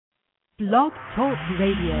Blog Talk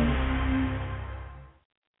Radio.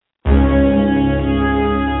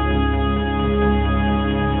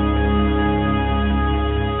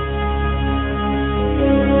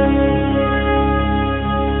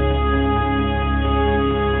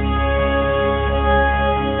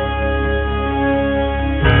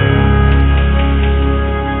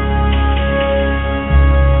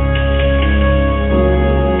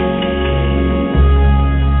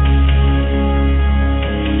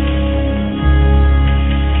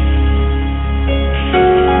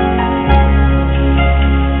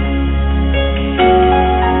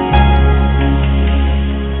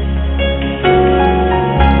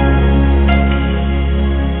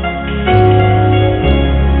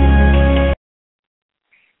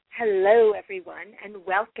 And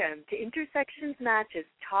welcome to Intersections Matches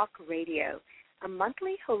Talk Radio, a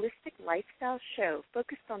monthly holistic lifestyle show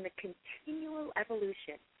focused on the continual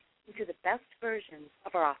evolution into the best versions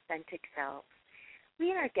of our authentic selves.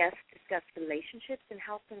 We and our guests discuss relationships and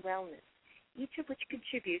health and wellness, each of which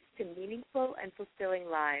contributes to meaningful and fulfilling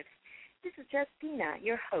lives. This is Justina,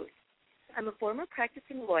 your host. I'm a former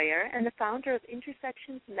practicing lawyer and the founder of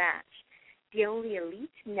Intersections Match, the only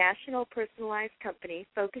elite national personalized company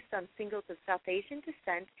focused on singles of South Asian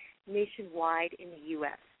descent nationwide in the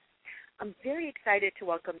U.S. I'm very excited to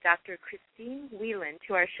welcome Dr. Christine Whelan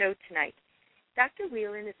to our show tonight. Dr.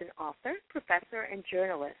 Whelan is an author, professor, and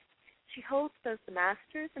journalist. She holds both a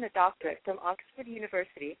master's and a doctorate from Oxford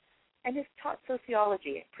University and has taught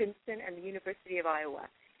sociology at Princeton and the University of Iowa.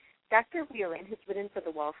 Dr. Whelan has written for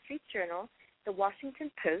the Wall Street Journal, the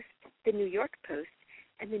Washington Post, the New York Post,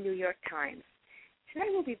 and the New York Times. Tonight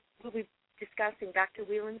we'll be discussing Dr.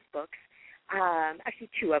 Whelan's books,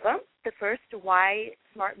 actually two of them. The first, Why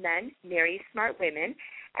Smart Men Marry Smart Women,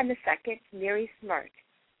 and the second, Marry Smart,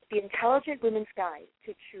 The Intelligent Women's Guide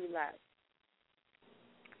to True Love.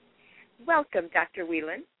 Welcome, Dr.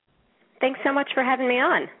 Whelan. Thanks so much for having me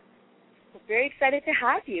on. We're very excited to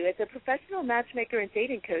have you. As a professional matchmaker and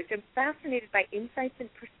dating coach, I'm fascinated by insights and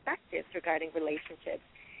perspectives regarding relationships.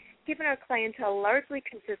 Given our clientele largely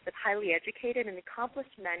consists of highly educated and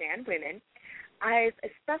accomplished men and women, I've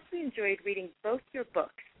especially enjoyed reading both your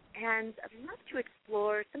books, and I'd love to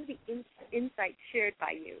explore some of the insights shared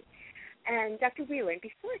by you. And Dr. Whelan,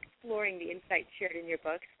 before exploring the insights shared in your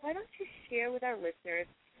books, why don't you share with our listeners,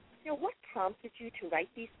 what prompted you to write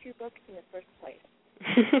these two books in the first place?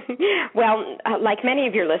 Well, like many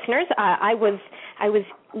of your listeners, I was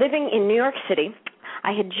living in New York City.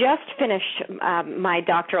 I had just finished my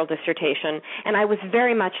doctoral dissertation, and I was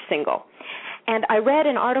very much single. And I read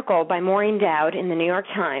an article by Maureen Dowd in the New York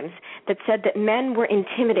Times that said that men were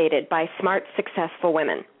intimidated by smart, successful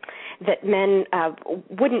women, that men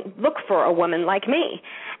wouldn't look for a woman like me.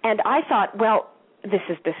 And I thought, well, this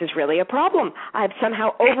is really a problem. I've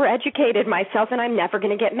somehow overeducated myself, and I'm never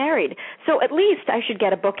going to get married. So at least I should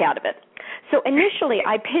get a book out of it. So initially,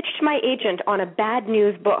 I pitched my agent on a bad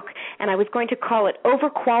news book, and I was going to call it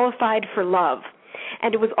Overqualified for Love.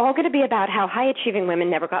 And it was all going to be about how high-achieving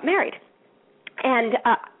women never got married. And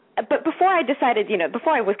but before I decided,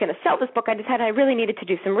 before I was going to sell this book, I decided I really needed to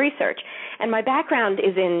do some research. And my background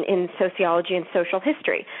is in sociology and social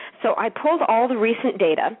history. So I pulled all the recent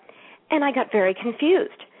data, and I got very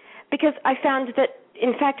confused because I found that,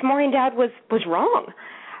 in fact, Maureen Dowd was wrong.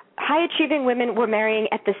 High-achieving women were marrying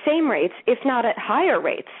at the same rates, if not at higher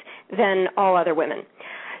rates, than all other women.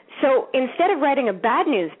 So instead of writing a bad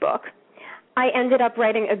news book, I ended up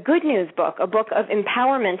writing a good news book, a book of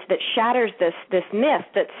empowerment that shatters this myth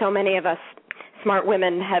that so many of us smart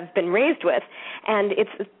women have been raised with. And it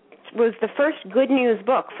was the first good news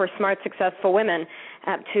book for smart, successful women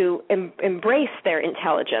to embrace their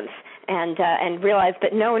intelligence and realize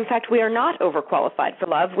that, no, in fact, we are not overqualified for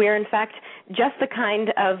love. We are, in fact, just the kind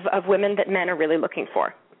of women that men are really looking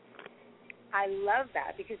for. I love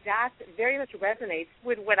that because that very much resonates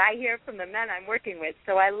with what I hear from the men I'm working with.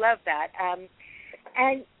 So I love that.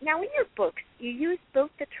 And now in your books, you use both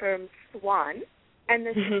the term swan and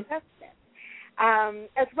the success myth,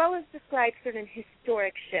 as well as describe certain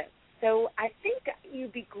historic shifts. So I think it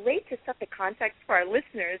would be great to set the context for our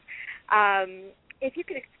listeners. If you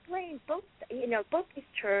could explain both these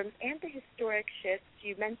terms and the historic shifts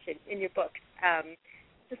you mentioned in your books,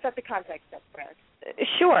 to set the context up for us.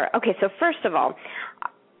 Sure. Okay, so first of all,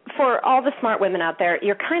 for all the smart women out there,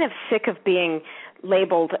 you're kind of sick of being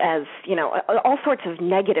labeled as, all sorts of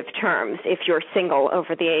negative terms if you're single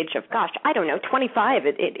over the age of, 25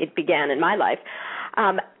 it began in my life.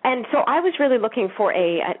 And so I was really looking for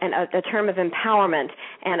a term of empowerment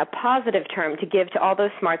and a positive term to give to all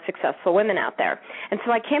those smart, successful women out there. And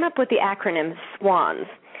so I came up with the acronym SWANS.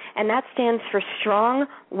 and that stands for Strong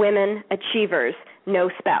Women Achievers, No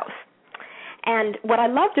Spouse. And what I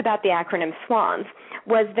loved about the acronym SWANS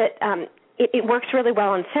was that it works really well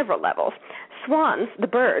on several levels. Swans, the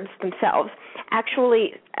birds themselves,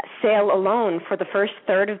 actually sail alone for the first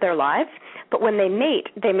third of their lives, but when they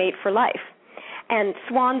mate for life. And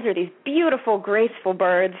swans are these beautiful, graceful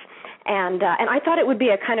birds, and I thought it would be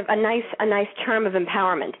a nice term of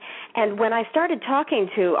empowerment. And when I started talking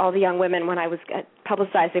to all the young women when I was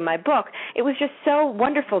publicizing my book, it was just so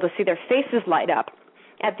wonderful to see their faces light up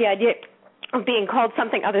at the idea of being called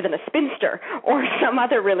something other than a spinster or some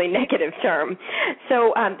other really negative term.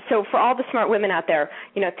 So for all the smart women out there,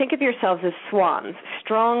 think of yourselves as swans,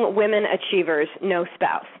 strong women achievers, no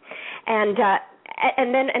spouse. And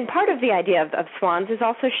part of the idea of swans is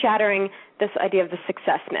also shattering this idea of the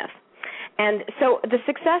success myth. And so the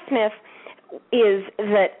success myth is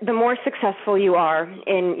that the more successful you are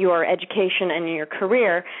in your education and in your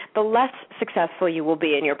career, the less successful you will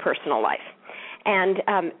be in your personal life. And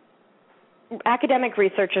academic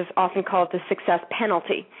researchers often call it the success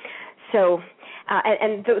penalty. So,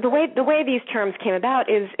 the way these terms came about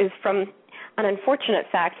is from an unfortunate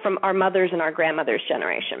fact from our mothers and our grandmothers'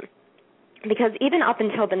 generation. Because even up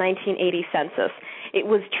until the 1980 census, it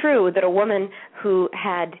was true that a woman who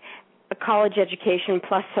had a college education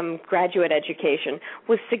plus some graduate education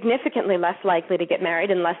was significantly less likely to get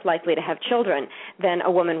married and less likely to have children than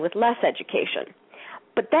a woman with less education.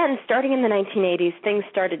 But then, starting in the 1980s, things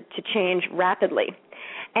started to change rapidly.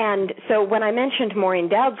 And so when I mentioned Maureen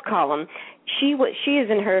Dowd's column, she is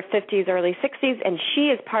in her 50s, early 60s, and she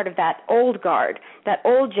is part of that old guard, that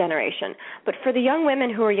old generation. But for the young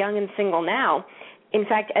women who are young and single now, in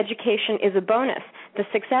fact, education is a bonus. The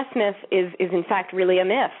success myth is in fact really a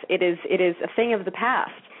myth. It is a thing of the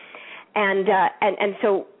past. And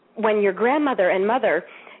so when your grandmother and mother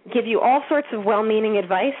give you all sorts of well-meaning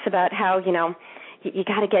advice about how, you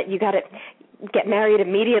got to get married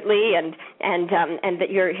immediately and that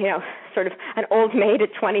you're sort of an old maid at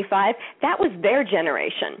 25, that was their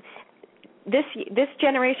generation. This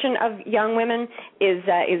generation of young women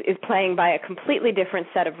is playing by a completely different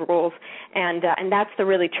set of rules, and that's the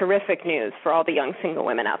really terrific news for all the young single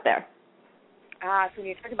women out there. So when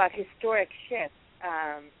you talk about historic shifts,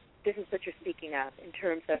 this is what you're speaking of in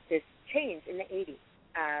terms of this change in the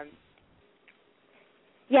 80s.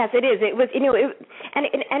 Yes, it is. It was,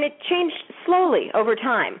 and it changed slowly over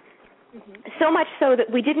time. Mm-hmm. So much so that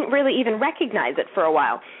we didn't really even recognize it for a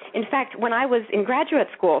while. In fact, when I was in graduate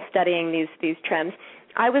school studying these trends,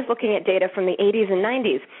 I was looking at data from the 80s and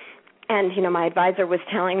 90s, and my advisor was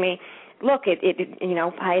telling me, look,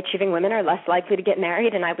 high-achieving women are less likely to get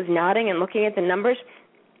married, and I was nodding and looking at the numbers.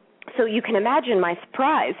 So you can imagine my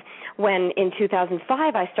surprise when in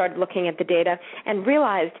 2005 I started looking at the data and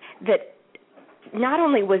realized that not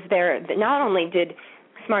only did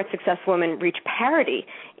smart, successful women reach parity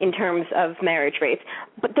in terms of marriage rates,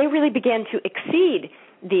 but they really began to exceed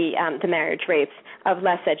the marriage rates of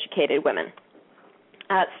less educated women,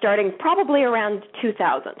 starting probably around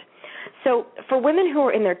 2000. So for women who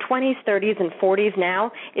are in their 20s, 30s, and 40s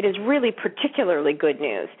now, it is really particularly good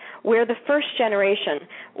news. We're the first generation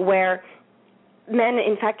where men,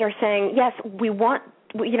 in fact, are saying, yes, we don't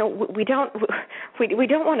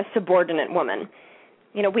want a subordinate woman.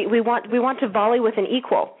 We want to volley with an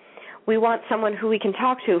equal. We want someone who we can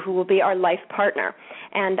talk to, who will be our life partner.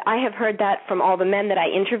 And I have heard that from all the men that I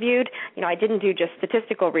interviewed. I didn't do just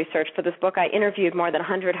statistical research for this book. I interviewed more than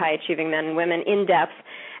 100 high-achieving men and women in depth,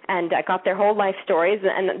 and I got their whole life stories.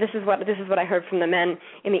 And this is what I heard from the men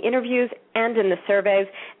in the interviews and in the surveys.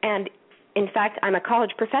 And in fact, I'm a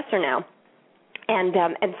college professor now. And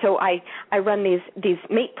so I run these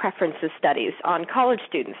mate preferences studies on college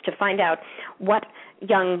students to find out what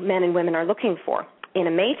young men and women are looking for in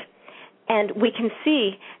a mate. And we can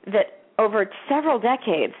see that over several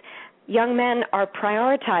decades, young men are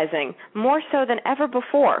prioritizing, more so than ever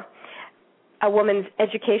before, a woman's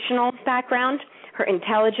educational background, her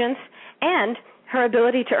intelligence, and her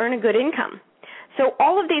ability to earn a good income. So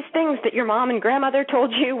all of these things that your mom and grandmother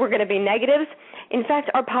told you were going to be negatives, in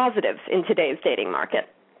fact, are positives in today's dating market.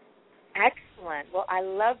 Excellent. Well, I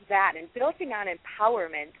love that. And building on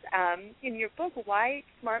empowerment, in your book, Why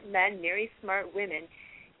Smart Men Marry Smart Women,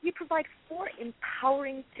 you provide 4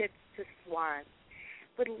 empowering tips to swans.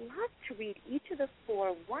 Would love to read each of the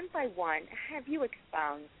 4 one by one, have you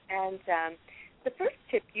expound. And the first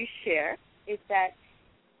tip you share is that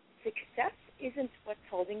success isn't what's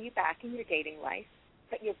holding you back in your dating life,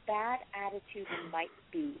 but your bad attitude might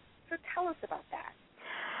be. So tell us about that.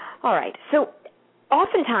 All right. So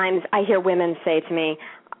oftentimes I hear women say to me,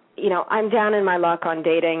 I'm down in my luck on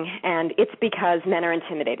dating, and it's because men are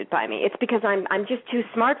intimidated by me. It's because I'm just too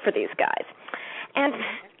smart for these guys. And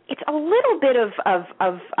it's a little bit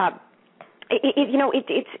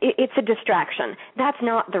it's a distraction. That's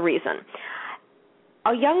not the reason.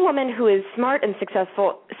 A young woman who is smart and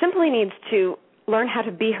successful simply needs to learn how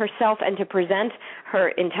to be herself and to present her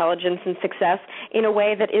intelligence and success in a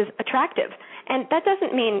way that is attractive. And that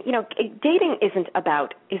doesn't mean, dating isn't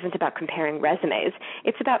about comparing resumes.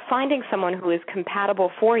 It's about finding someone who is compatible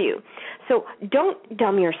for you. So don't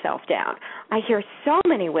dumb yourself down. I hear so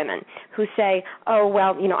many women who say, "Oh,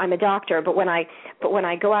 well, I'm a doctor, but when I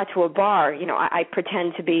go out to a bar, I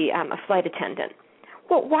pretend to be a flight attendant."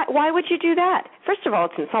 Well, why would you do that? First of all,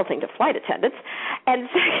 it's insulting to flight attendants. And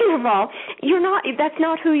second of all, that's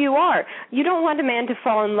not who you are. You don't want a man to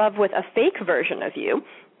fall in love with a fake version of you.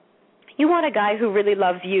 You want a guy who really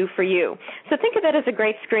loves you for you. So think of it as a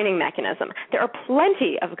great screening mechanism. There are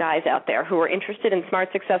plenty of guys out there who are interested in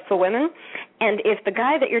smart, successful women. And if the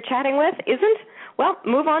guy that you're chatting with isn't, well,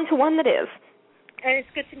 move on to one that is. And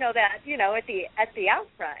it's good to know that, at the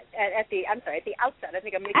outset. I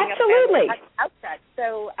think I'm making Absolutely. up the outset.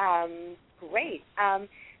 So great.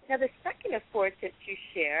 Now the second of 4 tips you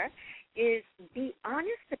share is be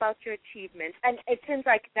honest about your achievements. And it seems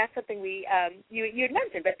like that's something you had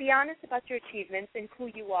mentioned, but be honest about your achievements and who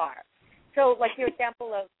you are. So like your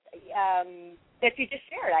example of that you just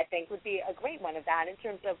shared, I think, would be a great one of that in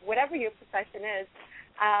terms of whatever your profession is.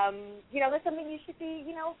 That's something you should be,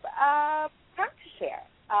 proud to share.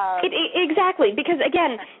 Exactly, because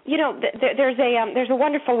again, there's a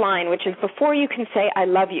wonderful line, which is before you can say "I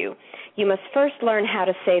love you," you must first learn how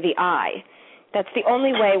to say the "I." That's the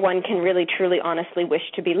only way one can really, truly, honestly wish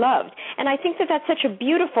to be loved. And I think that that's such a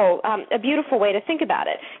beautiful way to think about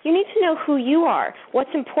it. You need to know who you are,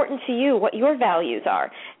 what's important to you, what your values are,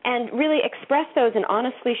 and really express those and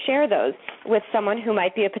honestly share those with someone who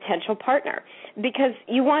might be a potential partner. Because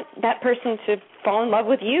you want that person to fall in love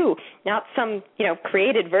with you, not some,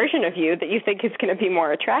 created version of you that you think is going to be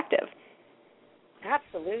more attractive.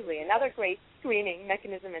 Absolutely. Another great screening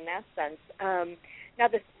mechanism in that sense. Now,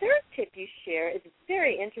 the third tip you share is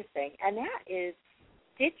very interesting, and that is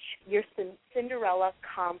ditch your Cinderella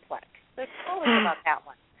complex. So tell us about that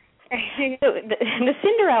one. So the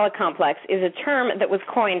Cinderella complex is a term that was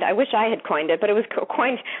coined, I wish I had coined it, but it was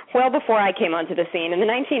coined well before I came onto the scene in the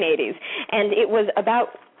 1980s, and it was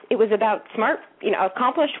about smart,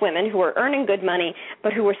 accomplished women who were earning good money,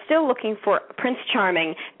 but who were still looking for Prince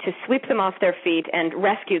Charming to sweep them off their feet and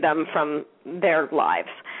rescue them from their lives.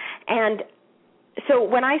 And so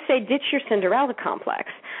when I say ditch your Cinderella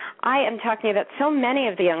complex, I am talking about so many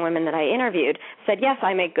of the young women that I interviewed said, yes,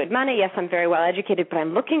 I make good money, yes, I'm very well educated, but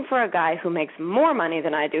I'm looking for a guy who makes more money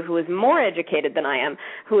than I do, who is more educated than I am,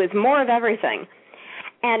 who is more of everything.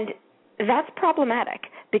 And that's problematic,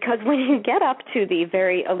 because when you get up to the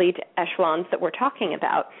very elite echelons that we're talking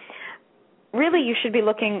about, really you should be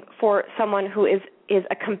looking for someone who is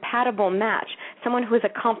a compatible match, someone who is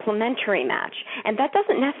a complementary match. And that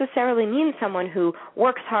doesn't necessarily mean someone who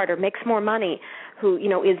works harder, makes more money, who,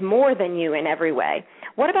 is more than you in every way.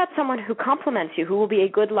 What about someone who complements you, who will be a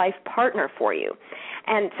good life partner for you?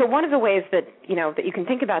 And so one of the ways that, that you can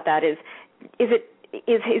think about that is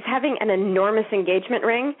having an enormous engagement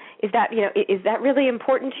ring, is that really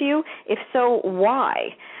important to you? If so,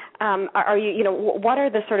 why? Are you, what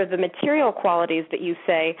are the sort of the material qualities that you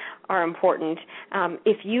say are important?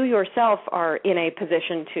 If you yourself are in a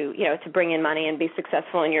position to bring in money and be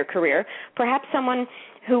successful in your career, perhaps someone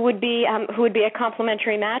who would be a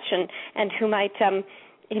complementary match and who might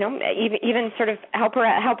even sort of help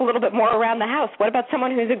a little bit more around the house. What about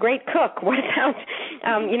someone who's a great cook? What about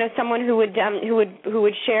someone who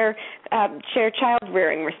would share child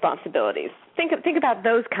rearing responsibilities? Think about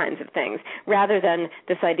those kinds of things rather than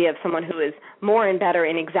this idea of someone who is more and better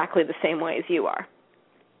in exactly the same way as you are.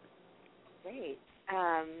 Great.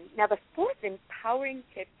 Now the fourth empowering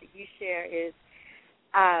tip that you share is,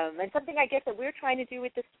 and something I guess that we're trying to do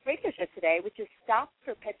with this radio show today, which is stop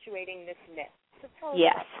perpetuating this myth. So tell us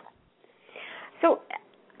about that. So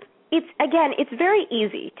it's very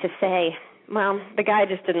easy to say, well, the guy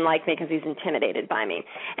just didn't like me because he's intimidated by me.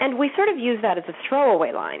 And we sort of use that as a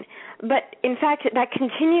throwaway line. But, in fact, that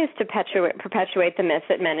continues to perpetuate the myth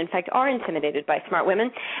that men, in fact, are intimidated by smart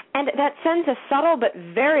women. And that sends a subtle but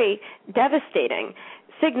very devastating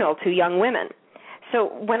signal to young women. So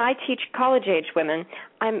when I teach college-age women,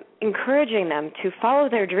 I'm encouraging them to follow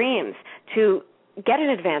their dreams, to get an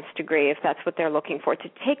advanced degree if that's what they're looking for, to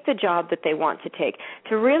take the job that they want to take,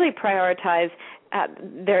 to really prioritize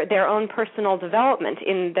their own personal development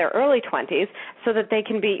in their early 20s so that they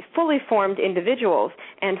can be fully formed individuals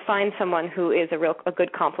and find someone who is a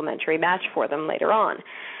good complementary match for them later on.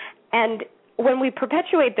 And when we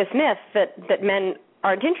perpetuate this myth that men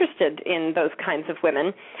aren't interested in those kinds of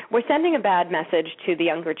women, we're sending a bad message to the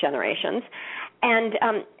younger generations, and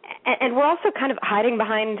we're also kind of hiding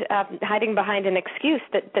behind an excuse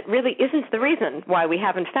that really isn't the reason why we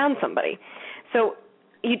haven't found somebody. So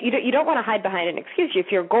you don't want to hide behind an excuse.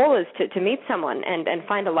 If your goal is to meet someone and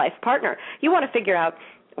find a life partner, you want to figure out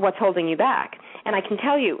what's holding you back. And I can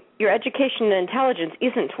tell you, your education and intelligence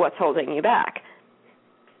isn't what's holding you back.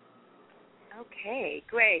 Okay,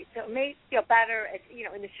 great. So it may feel better,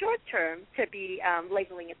 in the short term to be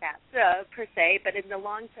labeling it that per se, but in the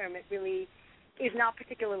long term, it really is not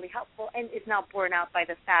particularly helpful and is not borne out by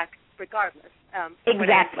the facts, regardless.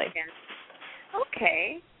 Exactly.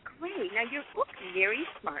 Okay, great. Now, your book, Very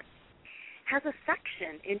Smart, has a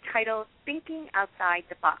section entitled "Thinking Outside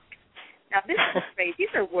the Box." Now, this is a phrase;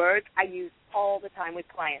 these are words I use all the time with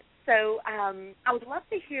clients. So, I would love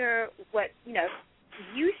to hear what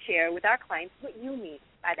you share with our clients what you mean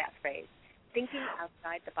by that phrase, thinking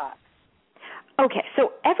outside the box. Okay,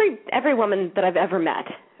 so every woman that I've ever met,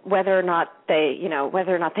 whether or not they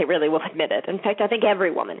really will admit it. In fact, I think every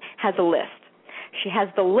woman has a list. She has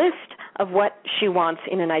the list of what she wants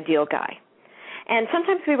in an ideal guy. And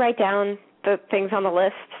sometimes we write down the things on the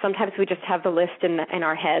list. Sometimes we just have the list in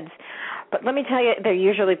our heads. But let me tell you, they're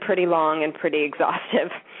usually pretty long and pretty exhaustive.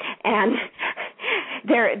 And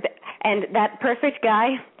and that perfect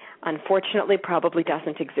guy, unfortunately, probably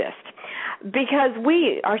doesn't exist, because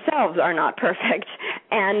we ourselves are not perfect.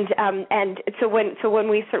 And so when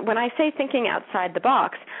I say thinking outside the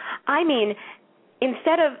box, I mean,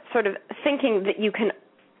 instead of sort of thinking that you can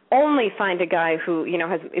only find a guy who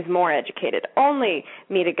is more educated, only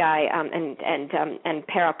meet a guy and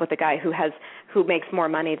pair up with a guy who makes more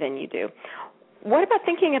money than you do. What about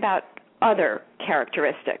thinking about other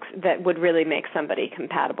characteristics that would really make somebody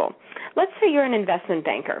compatible? Let's say you're an investment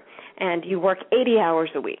banker and you work 80 hours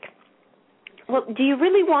a week. Well, do you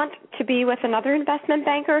really want to be with another investment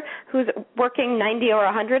banker who's working 90 or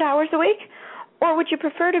 100 hours a week? Or would you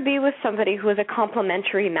prefer to be with somebody who is a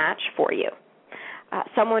complementary match for you?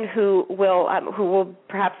 Someone who will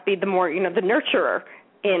perhaps be the more, the nurturer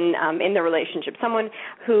in the relationship. Someone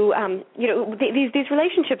who, these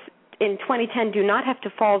relationships in 2010 do not have to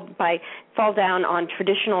fall down on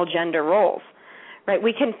traditional gender roles. Right?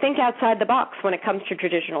 We can think outside the box when it comes to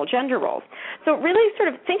traditional gender roles. So really sort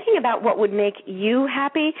of thinking about what would make you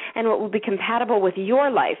happy and what would be compatible with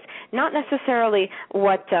your life, not necessarily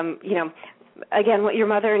what, again, what your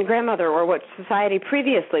mother and grandmother or what society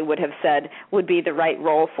previously would have said would be the right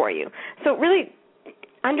role for you. So really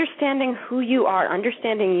understanding who you are,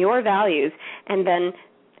 understanding your values, and then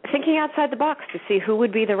thinking outside the box to see who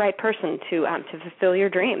would be the right person to fulfill your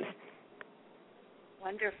dreams.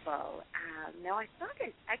 Wonderful. Now I found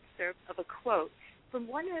an excerpt of a quote from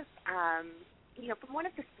one of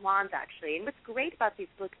the Swans, actually. And what's great about these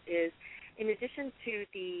books is, in addition to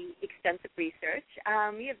the extensive research,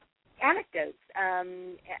 you have anecdotes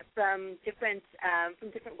from different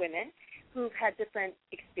women who've had different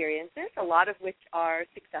experiences, a lot of which are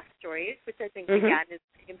success stories, which I think again is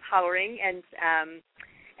empowering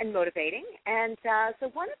and motivating. And so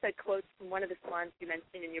one of the quotes from one of the Swans you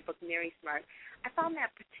mentioned in your book, Very Smart, I found that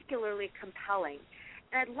particularly compelling.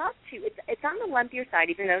 And I'd love to, it's on the lumpier side,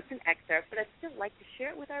 even though it's an excerpt, but I'd still like to share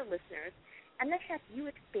it with our listeners and then have you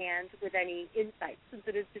expand with any insights, since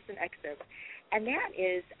it is just an excerpt. And that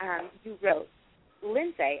is, you wrote,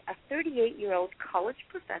 Lindsay, a 38-year-old college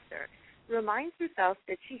professor, reminds herself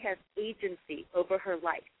that she has agency over her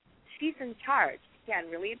life. She's in charge. Again,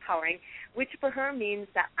 really empowering, which for her means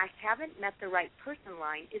that I haven't met the right person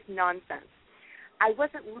line is nonsense. I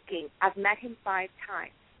wasn't looking. I've met him 5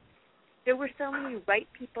 times. There were so many right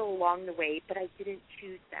people along the way, but I didn't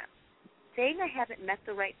choose them. Saying I haven't met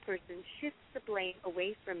the right person shifts the blame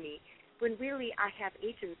away from me when really I have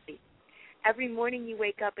agency. Every morning you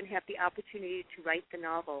wake up and have the opportunity to write the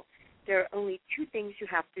novel. There are only 2 things you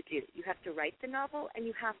have to do. You have to write the novel and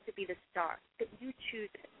you have to be the star, but you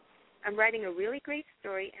choose it. I'm writing a really great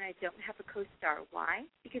story and I don't have a co-star. Why?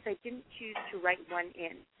 Because I didn't choose to write one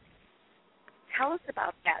in. Tell us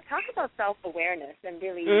about that. Talk about self-awareness and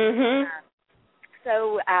really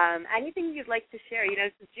So anything you'd like to share,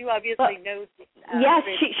 since you obviously know. Yes,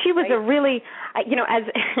 she was a really, as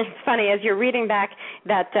it's funny, as you're reading back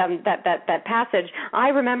that passage, I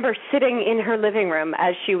remember sitting in her living room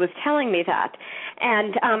as she was telling me that.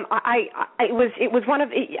 And it was one of,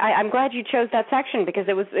 I'm glad you chose that section because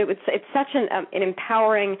it's such an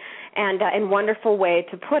empowering and wonderful way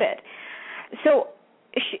to put it. So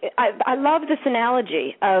I love this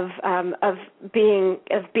analogy of being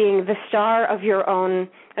the star of your own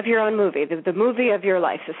movie, the movie of your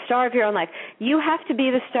life, the star of your own life. You have to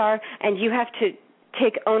be the star, and you have to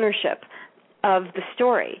take ownership of the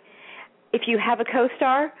story. If you have a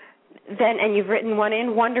co-star, and you've written one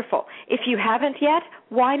in, wonderful. If you haven't yet,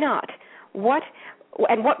 why not? What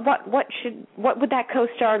would that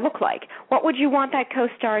co-star look like? What would you want that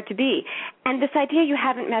co-star to be? And this idea you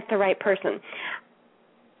haven't met the right person.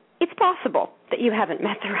 It's possible that you haven't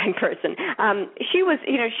met the right person. She was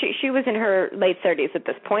in her late 30s at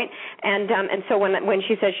this point, and so when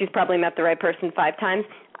she says she's probably met the right person 5 times,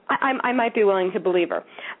 I might be willing to believe her.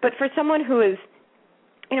 But for someone who is,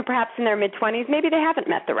 perhaps in their mid-20s, maybe they haven't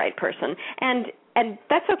met the right person, and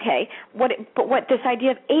that's okay. But what this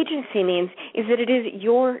idea of agency means is that it is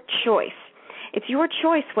your choice. It's your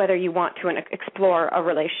choice whether you want to explore a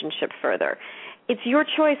relationship further. It's your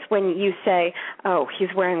choice when you say, oh, he's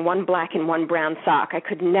wearing one black and one brown sock. I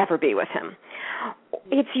could never be with him.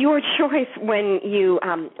 It's your choice when you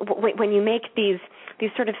make these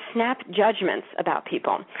sort of snap judgments about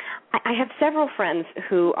people. I have several friends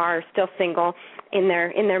who are still single in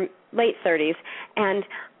their late 30s, and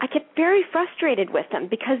I get very frustrated with them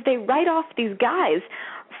because they write off these guys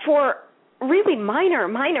for really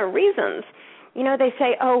minor reasons. They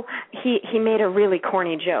say, oh, he made a really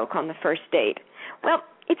corny joke on the first date. Well,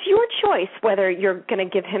 it's your choice whether you're going to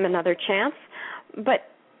give him another chance,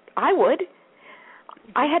 but I would.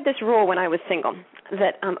 I had this rule when I was single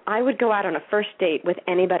that I would go out on a first date with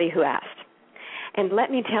anybody who asked. And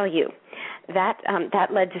let me tell you, that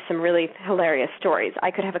led to some really hilarious stories.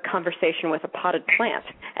 I could have a conversation with a potted plant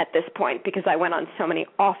at this point because I went on so many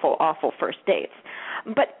awful, awful first dates.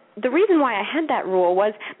 But the reason why I had that rule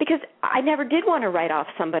was because I never did want to write off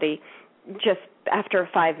somebody just after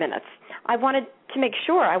 5 minutes. I wanted to make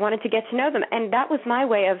sure. I wanted to get to know them. And that was my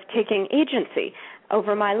way of taking agency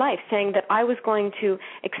over my life, saying that I was going to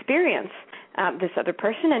experience this other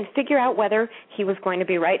person and figure out whether he was going to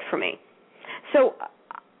be right for me. So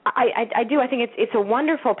I do. I think it's a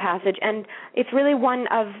wonderful passage, and it's really one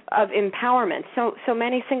of empowerment. So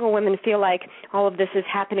many single women feel like all of this is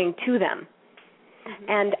happening to them. Mm-hmm.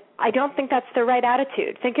 And I don't think that's the right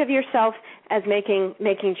attitude. Think of yourself as making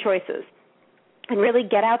choices, and really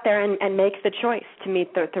get out there and make the choice to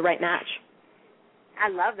meet the right match. I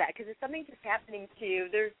love that, because if something's just happening to you,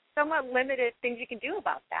 there's somewhat limited things you can do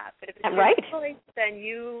about that. But if it's right. a choice, then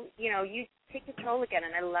you take control again,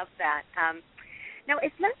 and I love that. Now,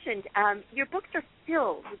 as mentioned, your books are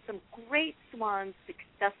filled with some great swan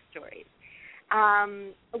success stories.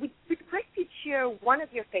 We'd like you to share one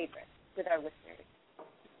of your favorites with our listeners.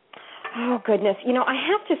 Oh, goodness. I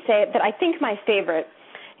have to say that I think my favorite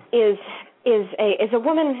is a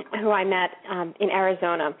woman who I met in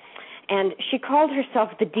Arizona, and she called herself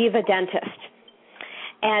the Diva Dentist.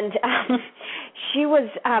 And she was,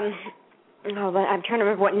 I'm trying to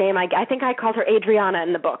remember what name I think I called her Adriana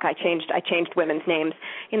in the book. I changed women's names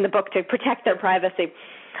in the book to protect their privacy.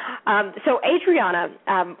 So Adriana,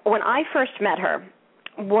 when I first met her,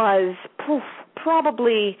 was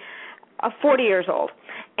probably 40 years old,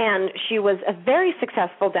 and she was a very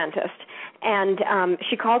successful dentist, and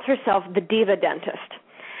she called herself the Diva Dentist.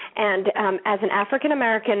 And as an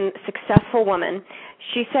African-American successful woman,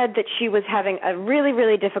 she said that she was having a really,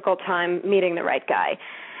 really difficult time meeting the right guy.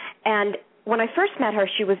 And when I first met her,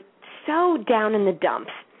 she was so down in the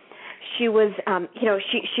dumps. She was,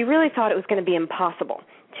 she really thought it was going to be impossible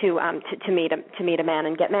to meet a man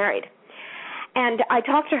and get married. And I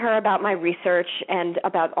talked to her about my research and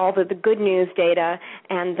about all the good news data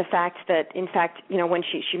and the fact that, in fact, when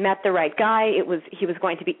she met the right guy, he was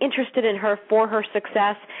going to be interested in her for her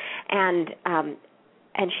success. And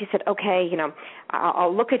she said, okay,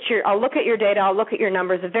 I'll look at your data, I'll look at your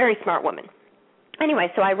numbers. A very smart woman. Anyway,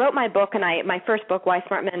 so I wrote my book, and my first book, Why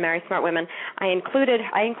Smart Men Marry Smart Women. I included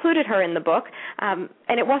her in the book, and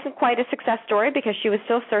it wasn't quite a success story because she was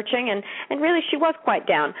still searching, and really she was quite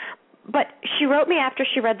down. But she wrote me after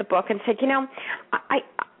she read the book and said,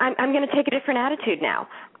 I'm going to take a different attitude now.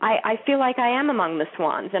 I feel like I am among the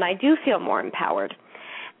swans, and I do feel more empowered.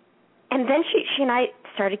 And then she and I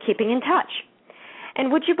started keeping in touch.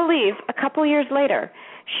 And would you believe, a couple years later,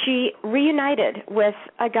 she reunited with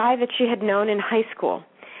a guy that she had known in high school.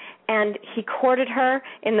 and he courted her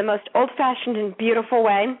in the most old-fashioned and beautiful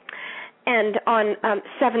way. And on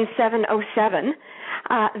 7707,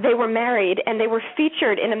 they were married, and they were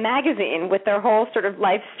featured in a magazine with their whole sort of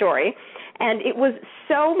life story. And it was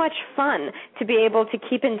so much fun to be able to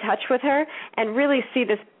keep in touch with her and really see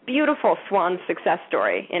this beautiful swan success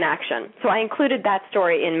story in action. So I included that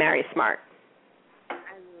story in Marry Smart.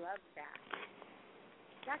 I love that.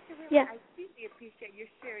 Dr. Wheeler, Yeah. I really appreciate your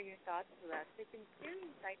sharing your thoughts with us. They've been very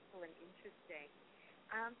insightful and interesting.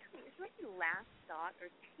 Tell me, is there any last thought or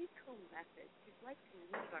take-home message you'd like to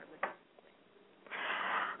leave our listeners with?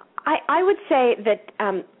 I would say that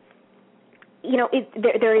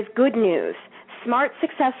there is good news. Smart,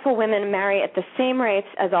 successful women marry at the same rates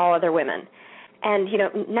as all other women. And,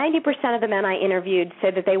 90% of the men I interviewed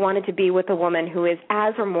said that they wanted to be with a woman who is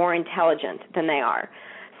as or more intelligent than they are.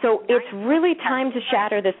 So it's really time to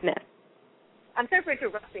shatter this myth. I'm sorry for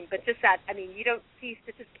interrupting, but just that, you don't see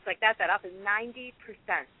statistics like that often. 90%.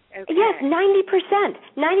 Okay. Yes, 90%.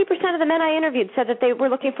 90% of the men I interviewed said that they were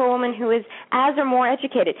looking for a woman who is as or more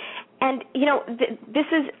educated. And, these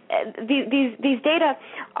data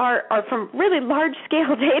are from really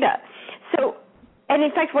large-scale data. So, and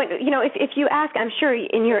in fact, if you ask, I'm sure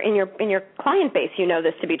in your client base you know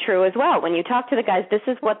this to be true as well. When you talk to the guys, this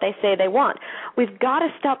is what they say they want. We've got to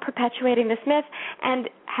stop perpetuating this myth and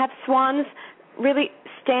have swans really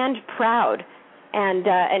stand proud and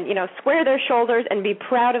square their shoulders and be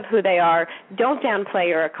proud of who they are. Don't downplay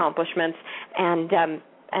your accomplishments. And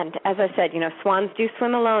as I said, swans do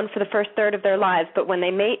swim alone for the first third of their lives, but when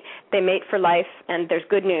they mate for life, and there's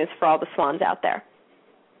good news for all the swans out there.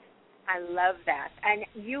 I love that. And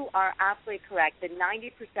you are absolutely correct. The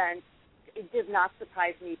 90%, it does not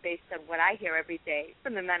surprise me based on what I hear every day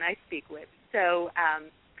from the men I speak with. So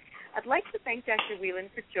I'd like to thank Dr. Whelan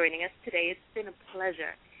for joining us today. It's been a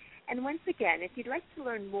pleasure. And once again, if you'd like to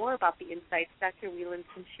learn more about the insights Dr. Whelan's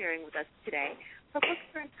been sharing with us today, her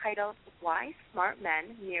books are entitled Why Smart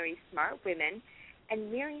Men Marry Smart Women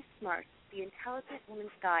and Marry Smart, The Intelligent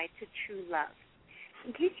Woman's Guide to True Love.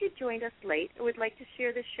 In case you joined us late or would like to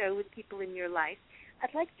share the show with people in your life,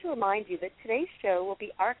 I'd like to remind you that today's show will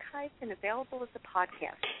be archived and available as a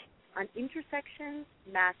podcast on Intersections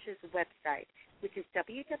Match's website, which is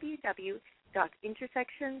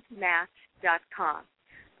www.intersectionsmatch.com.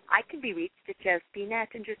 I can be reached at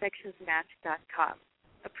jasbina@intersectionsmatch.com.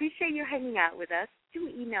 Appreciate your hanging out with us. Do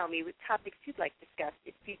email me with topics you'd like discussed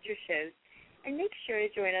in future shows, and make sure to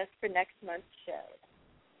join us for next month's show.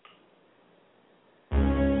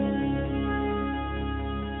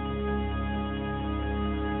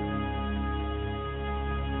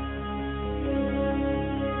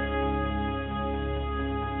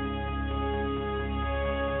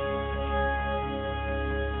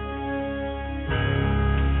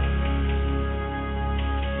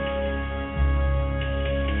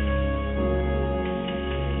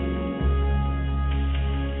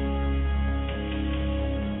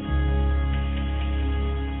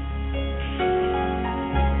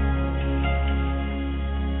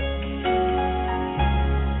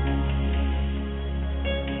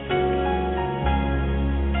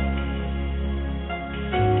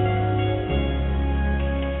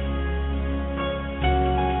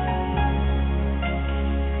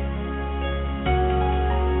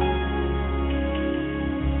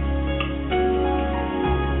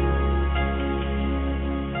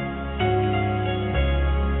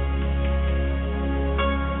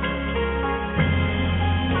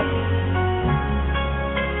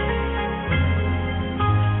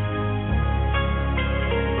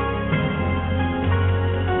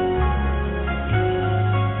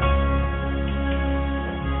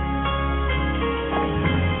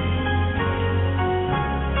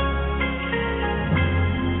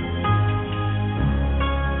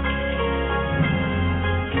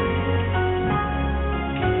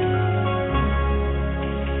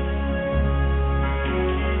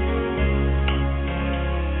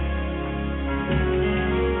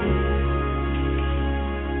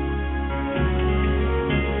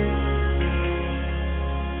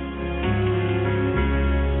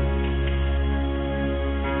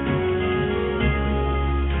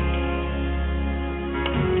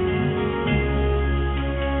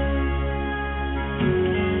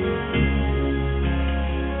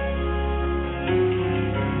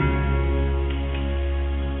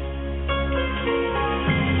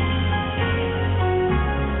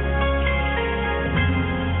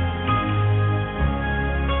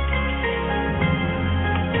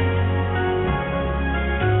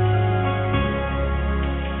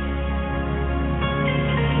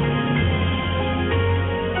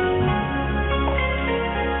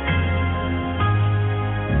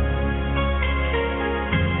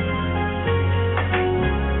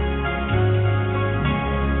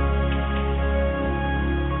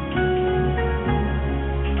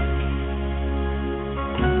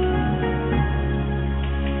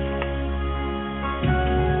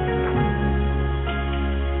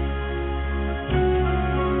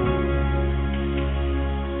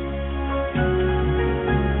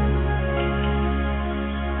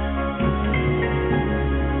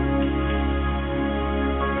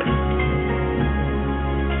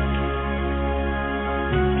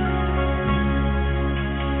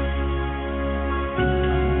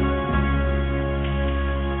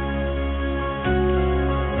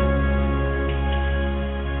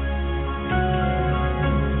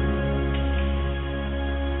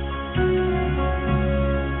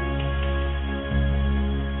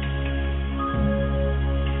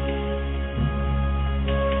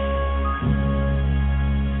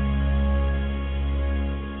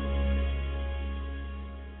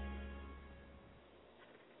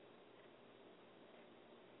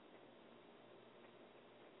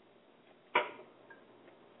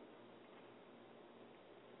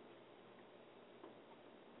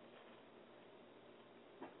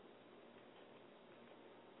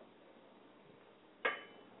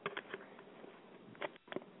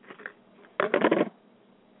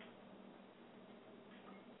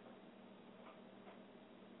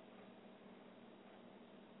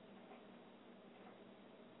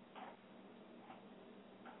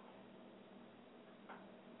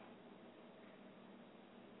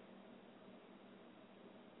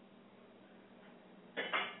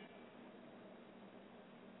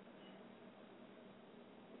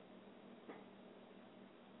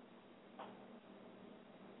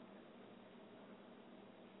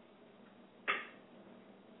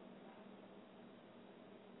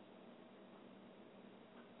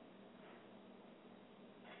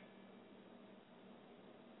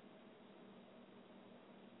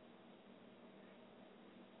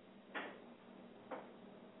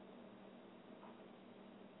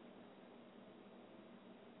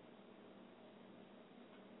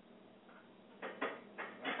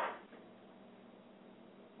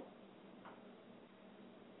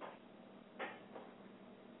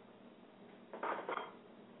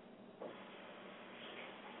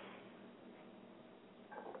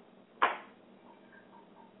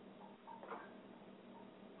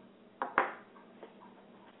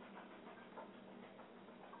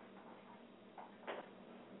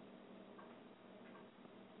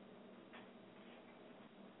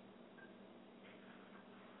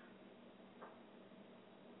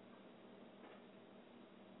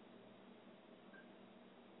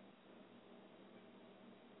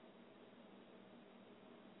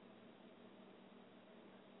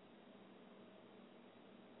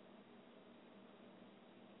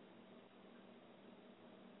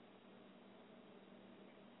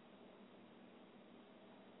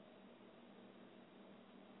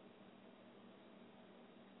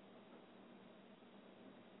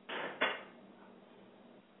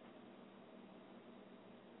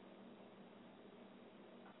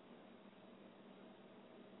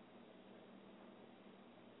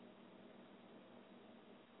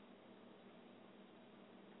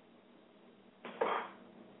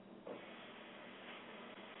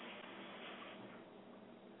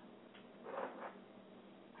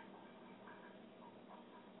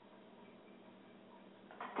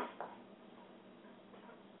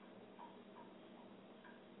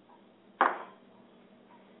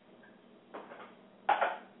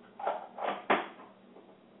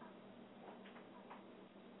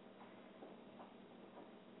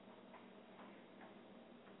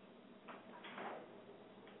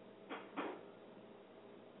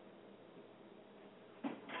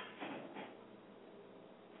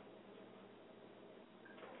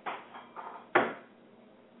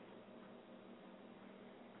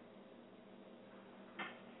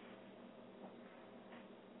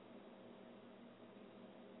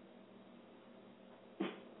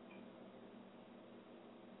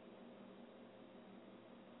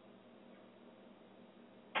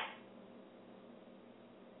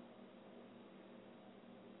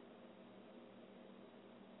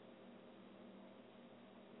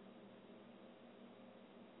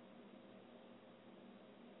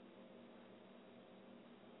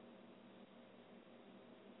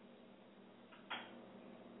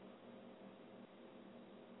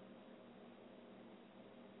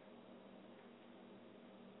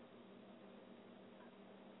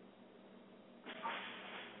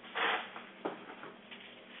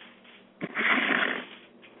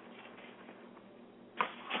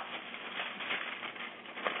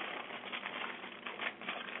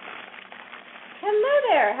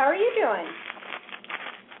 there. How are you doing?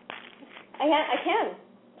 I can.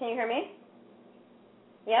 Can you hear me?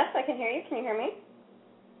 Yes, I can hear you. Can you hear me?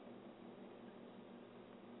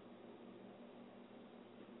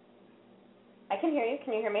 I can hear you.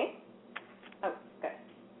 Can you hear me? Oh, good.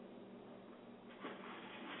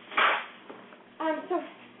 So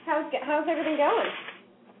how's everything going?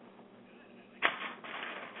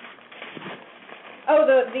 Oh,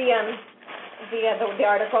 the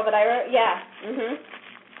article that I wrote. Yeah. Mhm.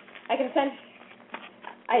 I can send.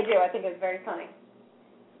 I do. I think it's very funny.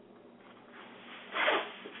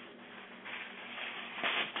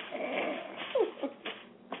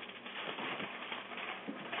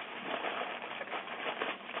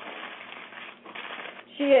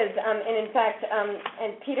 She is, and in fact,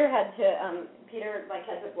 and Peter had to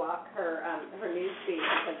block her news feed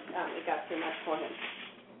because it got too much for him.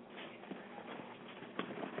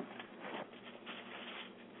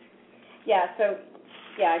 Yeah, so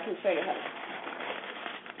I can show you how.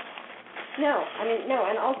 No,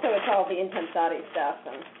 and also it's all the intensati stuff,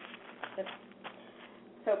 and it's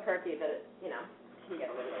so perky that it, can get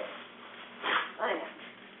a little bit. I know.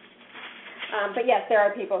 But yes, there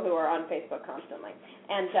are people who are on Facebook constantly,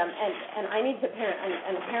 and I need to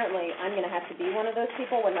and apparently I'm going to have to be one of those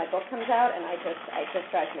people when my book comes out, and it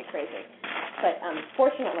just drives me crazy. But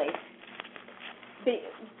fortunately,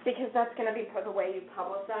 because that's going to be the way you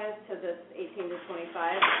publicize to this 18 to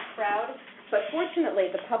 25 crowd. But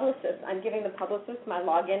fortunately, I'm giving the publicist my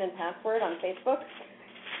login and password on Facebook.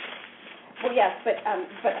 Well, yes, but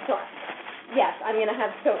so. Yes, I'm going to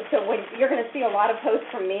have, so when you're going to see a lot of posts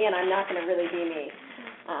from me, and I'm not going to really be me,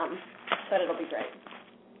 but it'll be great.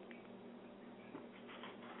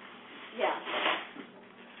 Yeah,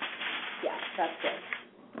 that's good.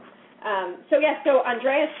 So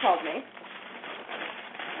Andreas called me.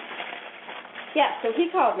 Yeah, so he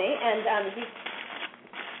called me, and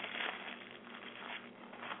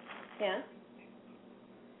yeah.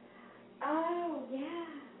 Oh, yeah.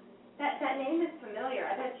 That name is familiar.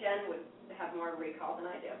 I bet Jen would have more recall than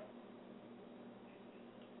I do.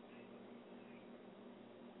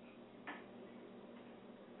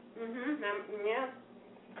 Yeah.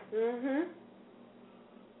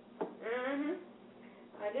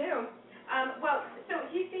 I do. Well, so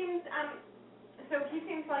he seems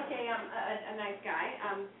like a nice guy.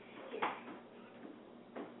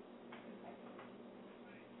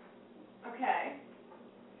 Okay.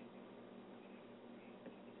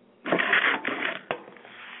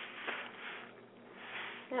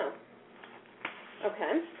 Oh.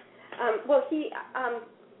 Okay. Well,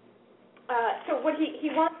 so what he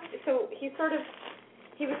wants. So he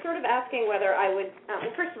was sort of asking whether I would.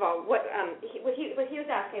 Well, first of all, what he was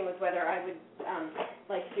asking was whether I would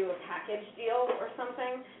like do a package deal or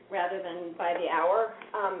something rather than by the hour.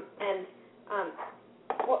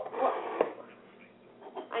 What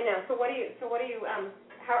I know. So what do you?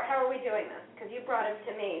 How are we doing this? Because you brought him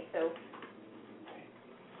to me. So.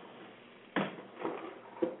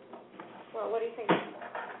 Well, what do you think?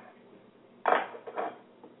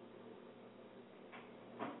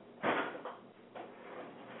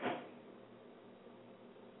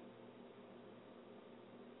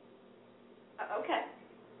 Okay.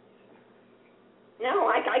 No,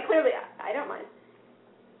 I clearly, I don't mind.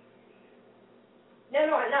 No,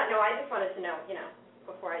 I'm not. No, I just wanted to know,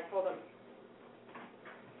 before I told him.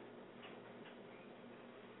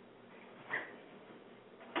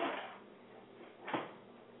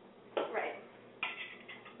 Right.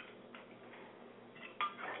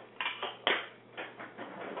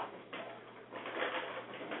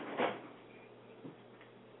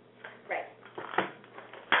 Right.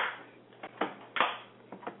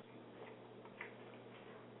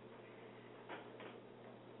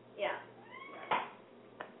 Yeah.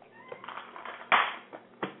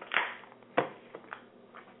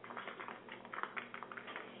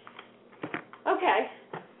 Okay.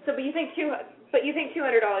 So, but you think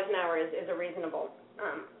 $200 an hour is a reasonable.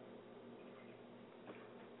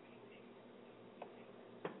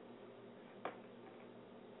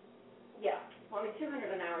 Yeah. Well,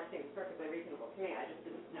 $200 an hour seems perfectly reasonable to me. I just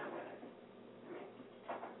didn't know whether.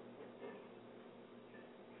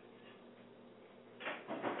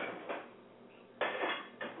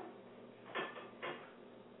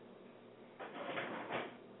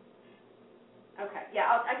 Okay.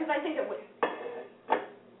 Yeah. Because I think it would.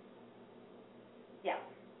 Yeah.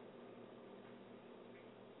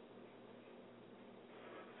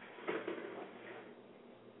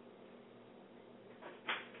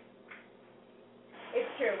 It's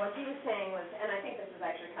true. What he was saying was, and I think this is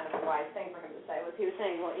actually kind of a wise thing for him to say, was he was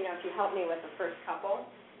saying, well, if you help me with the first couple,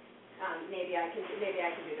 maybe I can do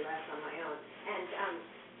the rest on my own. And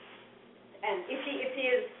And if he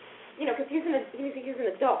is, because he's an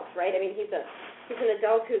adult, right? I mean, he's an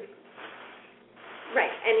adult who's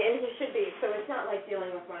right, and he should be. So it's not like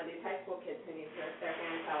dealing with one of these high school kids who needs their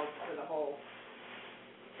hands held for the whole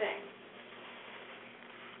thing.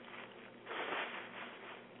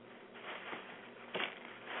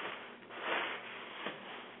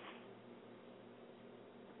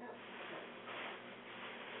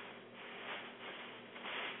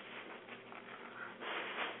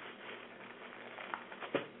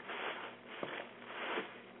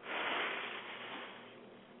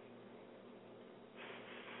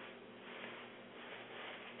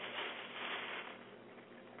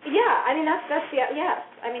 Yeah, I mean that's yes.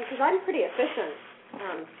 I mean, because I'm pretty efficient.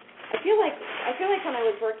 I feel like when I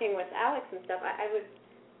was working with Alex and stuff, I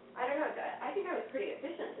don't know. I think I was pretty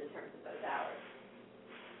efficient in terms of those hours.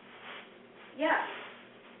 Yeah.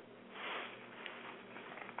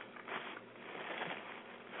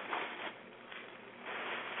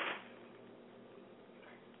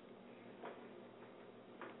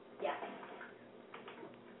 Yeah.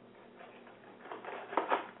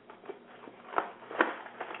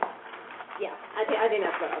 Yeah, I think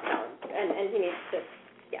that's what I'll tell him, and he needs to,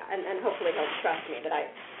 yeah, and hopefully he'll trust me that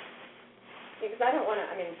because I don't want to.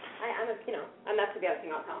 I mean, and that's the other thing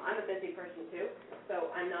I'll tell him. I'm a busy person too, so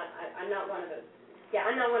I'm not one of those. Yeah,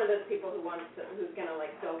 I'm not one of those people who's gonna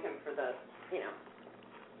like bilk him for the,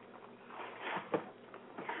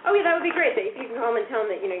 Oh yeah, that would be great. That if you can call him and tell him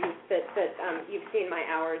that you've seen my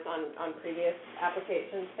hours on previous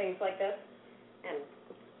applications, things like this, and.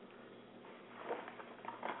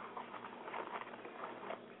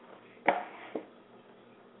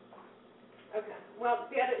 Okay.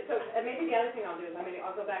 Well, maybe the other thing I'll do is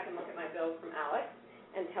I'll go back and look at my bills from Alex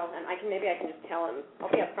and tell him. I can just tell him.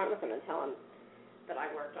 I'll be up front with him and tell him that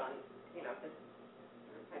I worked on, this.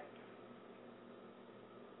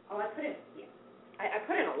 I put in. Yeah, I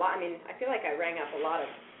put in a lot. I mean, I feel like I rang up a lot of.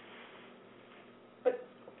 But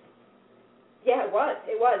yeah, it was,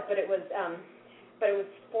 but it was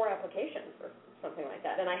 4 applications or something like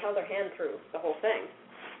that, and I held her hand through the whole thing.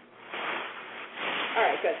 All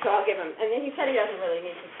right, good. So I'll give him, and then he said he doesn't really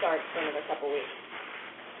need to start for another couple weeks.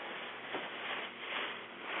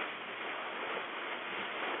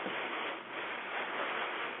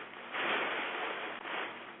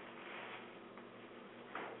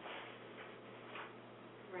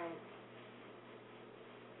 Right.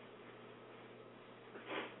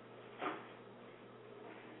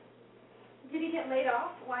 Did he get laid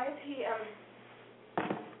off? Why is he,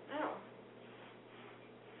 oh.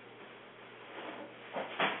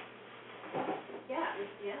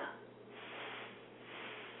 Yeah.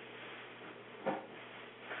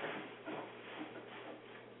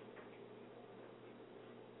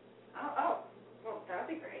 Oh. Well, that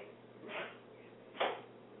would be great.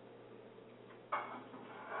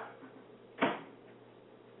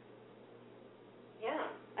 Yeah.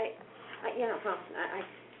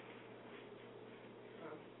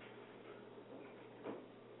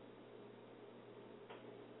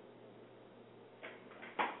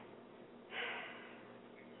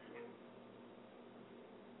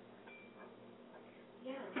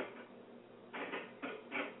 Yeah.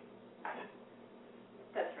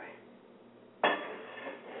 That's right.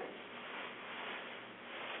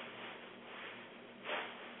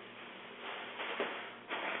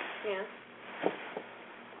 Yeah.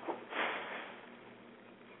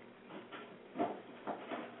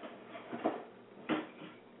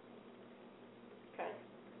 Okay.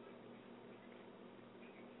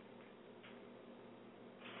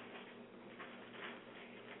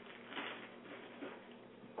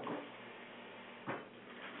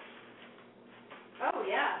 Oh,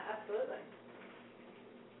 yeah, absolutely.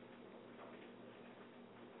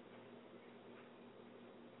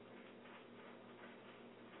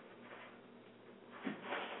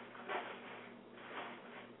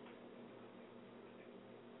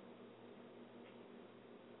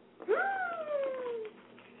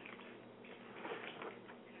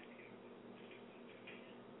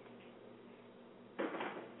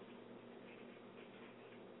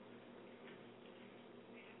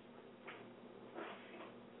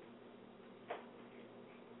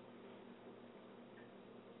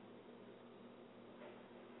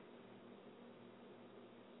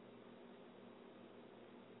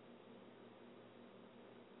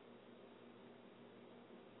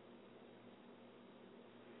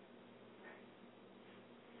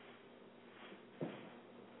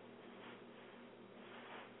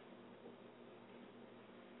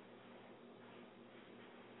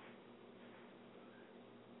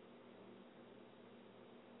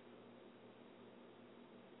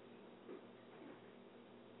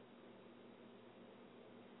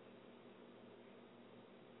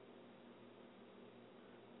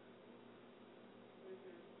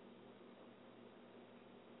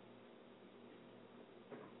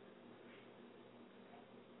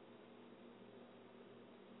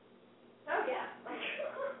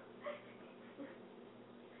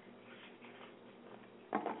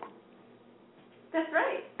 That's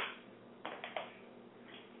right.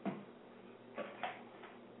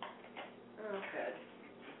 Oh, good.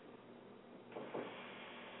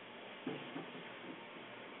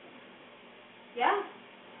 Yeah.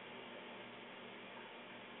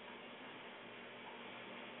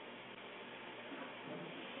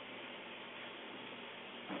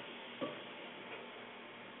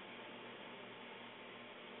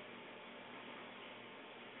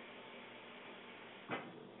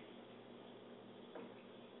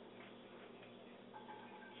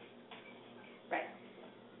 Right.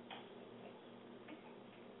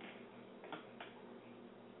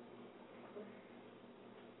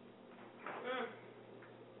 Mm.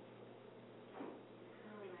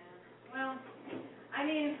 Oh man. Well, I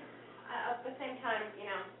mean, at the same time,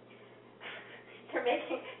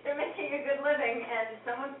 they're making a good living, and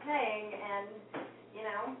someone's paying, and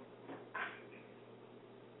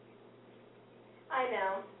I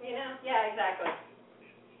know. Yeah, exactly.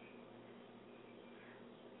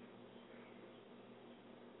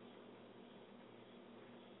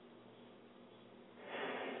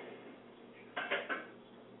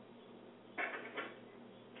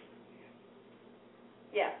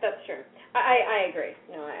 Yeah, that's true. I agree.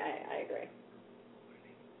 No, I agree.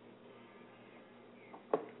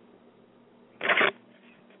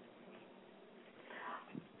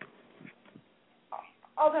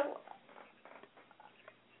 Although